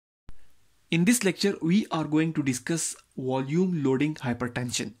In this lecture, we are going to discuss volume loading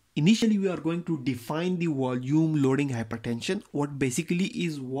hypertension. Initially, we are going to define the volume loading hypertension, what basically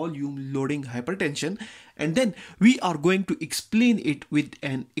is volume loading hypertension, and then we are going to explain it with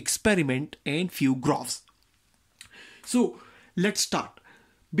an experiment and few graphs. So let's start.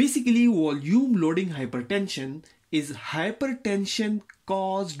 Basically, volume loading hypertension is hypertension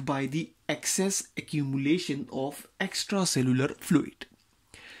caused by the excess accumulation of extracellular fluid.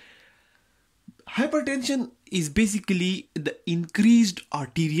 Hypertension is basically the increased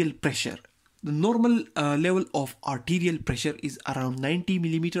arterial pressure. The normal level of arterial pressure is around 90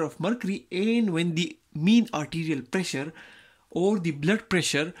 millimeter of mercury, and when the mean arterial pressure or the blood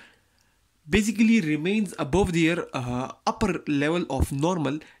pressure basically remains above their upper level of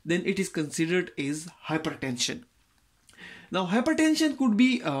normal, then it is considered as hypertension. Now, hypertension could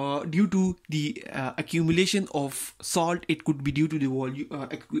be due to the accumulation of salt, it could be due to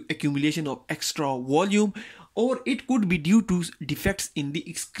the accumulation of extra volume, or it could be due to defects in the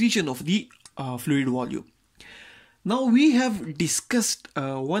excretion of the fluid volume. Now, we have discussed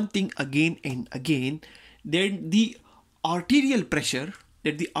one thing again and again, that the arterial pressure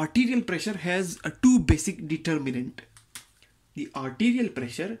has two basic determinants. The arterial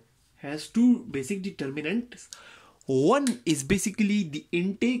pressure has two basic determinants. One is basically the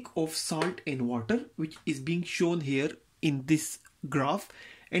intake of salt and water, which is being shown here in this graph,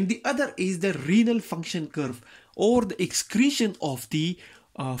 and the other is the renal function curve, or the excretion of the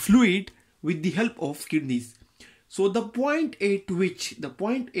fluid with the help of kidneys. So the point at which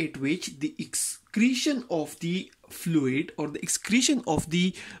the excretion of the fluid or the excretion of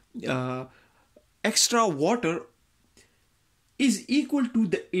the extra water is equal to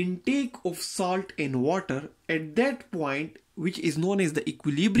the intake of salt and water, at that point, which is known as the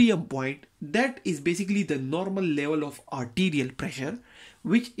equilibrium point, that is basically the normal level of arterial pressure,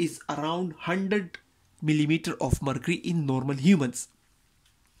 which is around 100 millimeter of mercury in normal humans.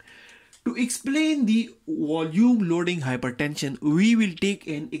 To explain the volume loading hypertension, we will take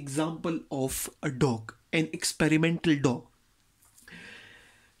an example of a dog, an experimental dog.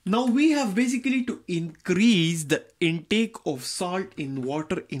 Now, we have basically to increase the intake of salt in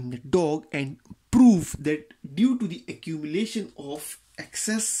water in the dog and prove that due to the accumulation of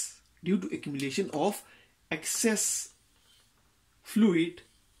excess fluid,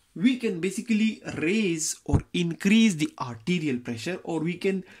 we can basically raise or increase the arterial pressure, or we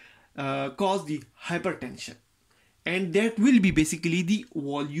can cause the hypertension, and that will be basically the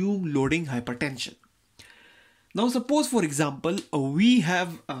volume loading hypertension. Now, suppose for example we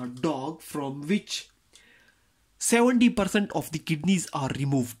have a dog from which 70% of the kidneys are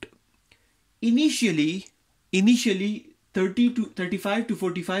removed. Initially 35 to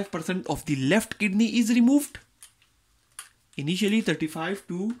 45% of the left kidney is removed. Initially 35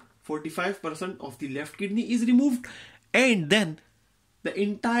 to 45% of the left kidney is removed, and then the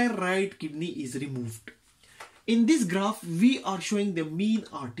entire right kidney is removed. In this graph, we are showing the mean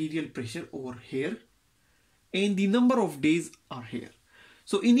arterial pressure over here, and the number of days are here.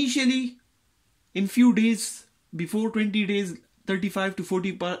 So initially, in few days, before 20 days, 35 to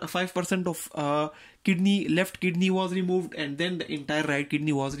 45% of left kidney was removed, and then the entire right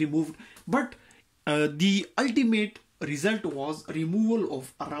kidney was removed. But the ultimate result was removal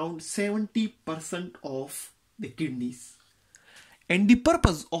of around 70% of the kidneys. And the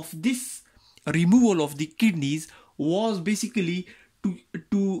purpose of this removal of the kidneys was basically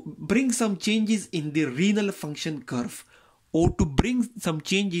to bring some changes in the renal function curve, or to bring some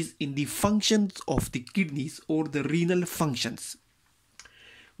changes in the functions of the kidneys or the renal functions.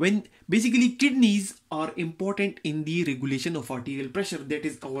 When basically kidneys are important in the regulation of arterial pressure, that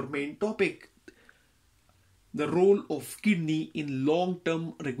is our main topic, the role of kidney in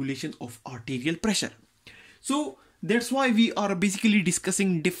long-term regulation of arterial pressure. So that's why we are basically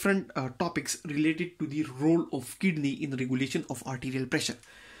discussing different topics related to the role of kidney in regulation of arterial pressure.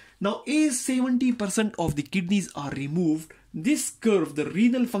 Now, as 70% of the kidneys are removed, this curve, the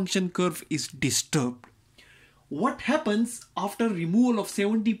renal function curve, is disturbed. What happens after removal of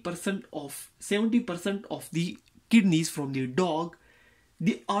 70% of the kidneys from the dog?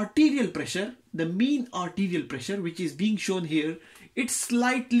 The arterial pressure, the mean arterial pressure, which is being shown here, it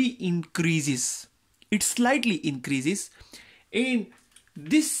slightly increases. And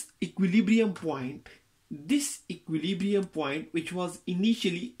this equilibrium point, which was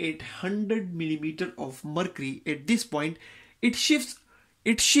initially at 100 millimeter of mercury, at this point it shifts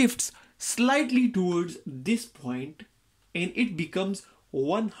slightly towards this point, and it becomes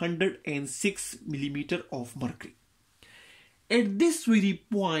 106 millimeter of mercury. At this very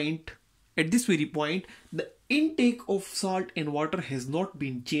point, the intake of salt and water has not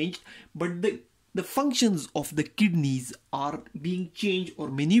been changed, but the functions of the kidneys are being changed or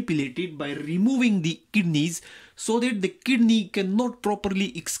manipulated by removing the kidneys so that the kidney cannot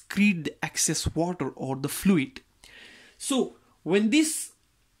properly excrete the excess water or the fluid. So when this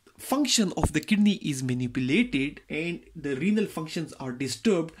function of the kidney is manipulated and the renal functions are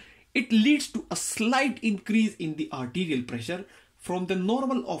disturbed, it leads to a slight increase in the arterial pressure from the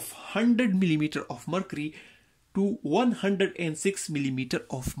normal of 100 millimeter of mercury to 106 millimeter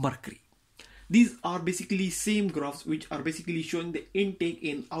of mercury. These are basically same graphs which are basically showing the intake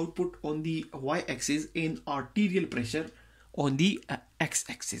and output on the y-axis and arterial pressure on the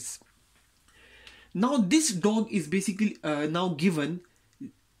x-axis. Now this dog is basically now given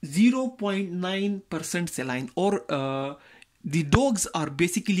 0.9% saline, or the dogs are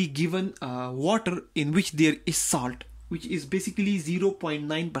basically given water in which there is salt, which is basically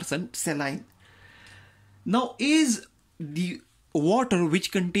 0.9% saline. Now is the water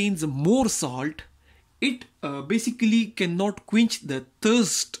which contains more salt, it basically cannot quench the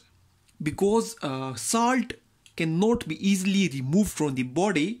thirst, because salt cannot be easily removed from the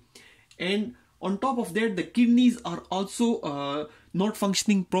body, and on top of that the kidneys are also not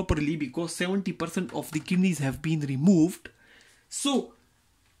functioning properly because 70% of the kidneys have been removed. So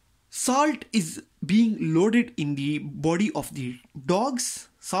salt is being loaded in the body of the dogs.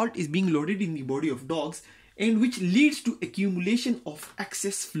 Salt is being loaded in the body of dogs, and which leads to accumulation of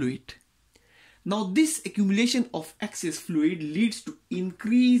excess fluid. Now this accumulation of excess fluid leads to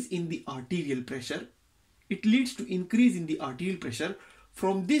increase in the arterial pressure. It leads to increase in the arterial pressure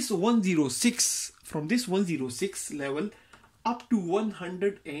from this 106 level up to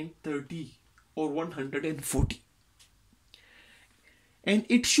 130 or 140. And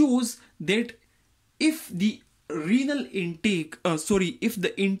it shows that if the renal intake, if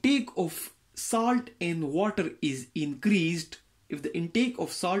the intake of salt and water is increased,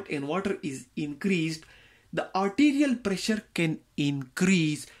 the arterial pressure can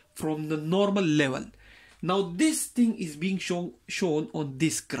increase from the normal level. Now this thing is being shown on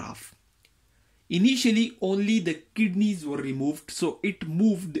this graph. Initially only the kidneys were removed, so it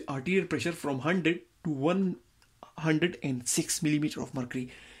moved the arterial pressure from 100 to 106 millimeter of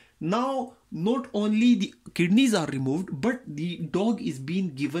mercury. Now not only the kidneys are removed, but the dog is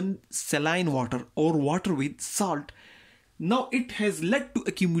being given saline water or water with salt. Now it has led to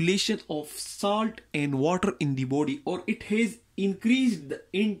accumulation of salt and water in the body, or it has increased the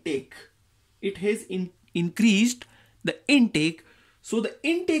intake. So the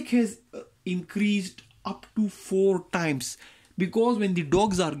intake has increased up to 4 times, because when the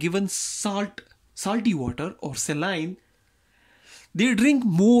dogs are given salty water or saline, they drink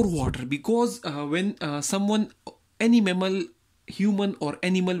more water, because when any mammal, human or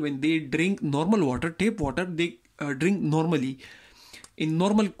animal, when they drink normal water, tap water, they drink normally in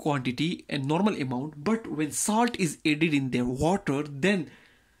normal quantity and normal amount. But when salt is added in their water, then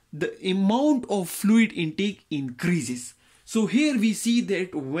the amount of fluid intake increases. So here we see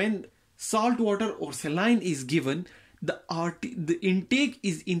that when salt water or saline is given, the intake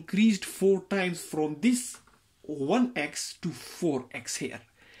is increased 4 times from this 1x to 4x here.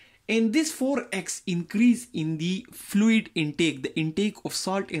 And this 4x increase in the fluid intake, the intake of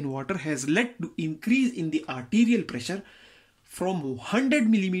salt and water, has led to increase in the arterial pressure from 100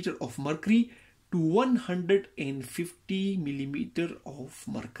 millimeter of mercury to 150 millimeter of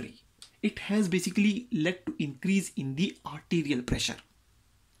mercury. It has basically led to increase in the arterial pressure.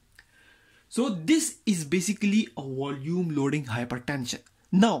 So this is basically a volume loading hypertension.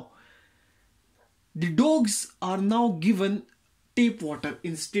 Now the dogs are now given tap water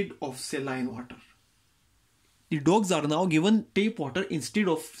instead of saline water.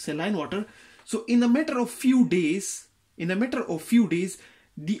 So in a matter of few days,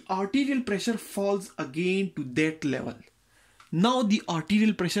 the arterial pressure falls again to that level. Now the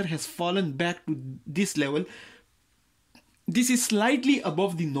arterial pressure has fallen back to this level. This is slightly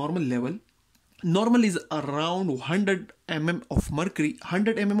above the normal level. Normal is around 100 mm of mercury.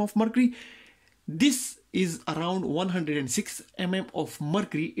 This is around 106 mm of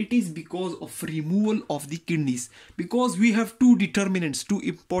mercury. It is because of removal of the kidneys, because we have two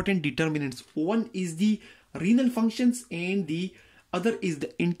important determinants. One is the renal functions and the other is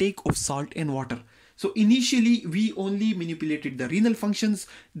the intake of salt and water. So initially we only manipulated the renal functions,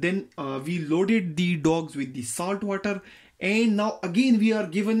 then we loaded the dogs with the salt water, and now again we are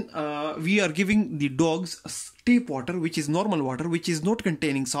giving the dogs tap water, which is normal water, which is not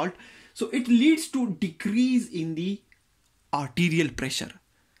containing salt. So it leads to decrease in the arterial pressure.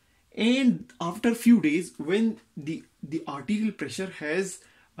 And after few days, when the arterial pressure has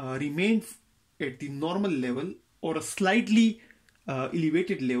remained at the normal level or a slightly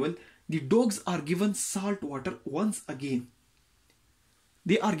elevated level, the dogs are given salt water once again.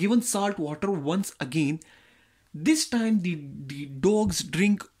 They are given salt water once again. This time the dogs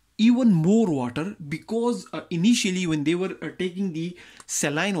drink even more water, because initially when they were taking the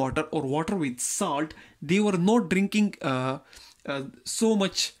saline water or water with salt, they were not drinking so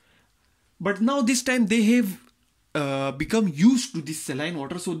much. But now this time they have become used to this saline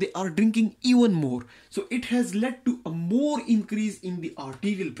water, so they are drinking even more. So it has led to a more increase in the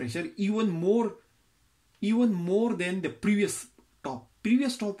arterial pressure, even more than the previous top.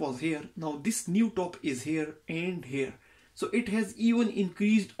 Previous top was here, now this new top is here and here. So it has even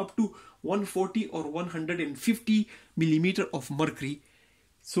increased up to 140 or 150 millimeter of mercury.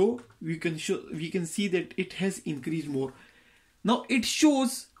 So we can see that it has increased more. Now it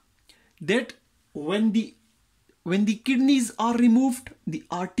shows that when the kidneys are removed, the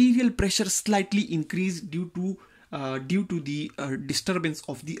arterial pressure slightly increased due to the disturbance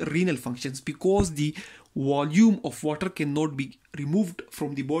of the renal functions, because the volume of water cannot be removed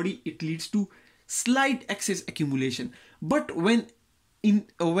from the body. It leads to slight excess accumulation. But when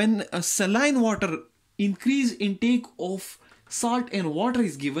a saline water increased intake of salt and water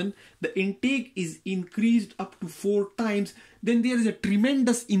is given, the intake is increased up to 4 times, then there is a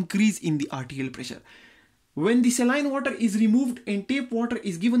tremendous increase in the arterial pressure. When the saline water is removed and tap water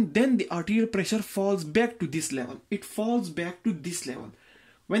is given, then the arterial pressure falls back to this level. It falls back to this level.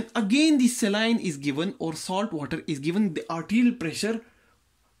 When again the saline is given or salt water is given, the arterial pressure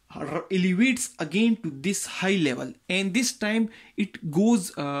elevates again to this high level, and this time it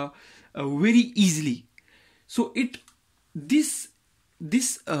goes very easily. So this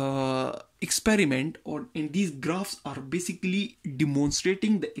experiment and these graphs are basically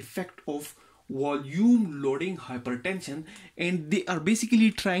demonstrating the effect of volume loading hypertension, and they are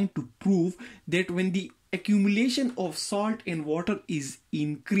basically trying to prove that when the accumulation of salt and water is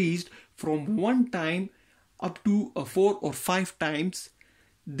increased from 1 time up to 4 or 5 times,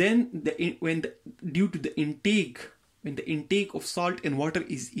 then when the intake of salt and water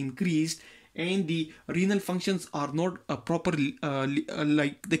is increased and the renal functions are not properly,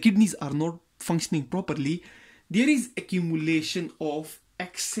 like the kidneys are not functioning properly, there is accumulation of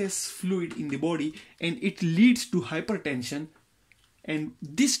excess fluid in the body, and it leads to hypertension. And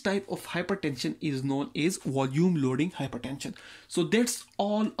this type of hypertension is known as volume loading hypertension. So that's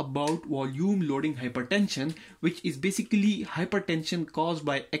all about volume loading hypertension, which is basically hypertension caused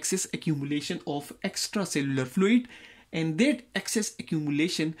by excess accumulation of extracellular fluid, and that excess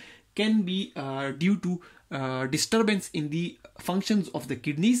accumulation can be due to disturbance in the functions of the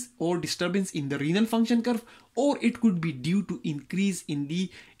kidneys or disturbance in the renal function curve, or it could be due to increase in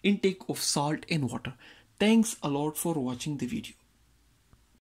the intake of salt and water. Thanks a lot for watching the video.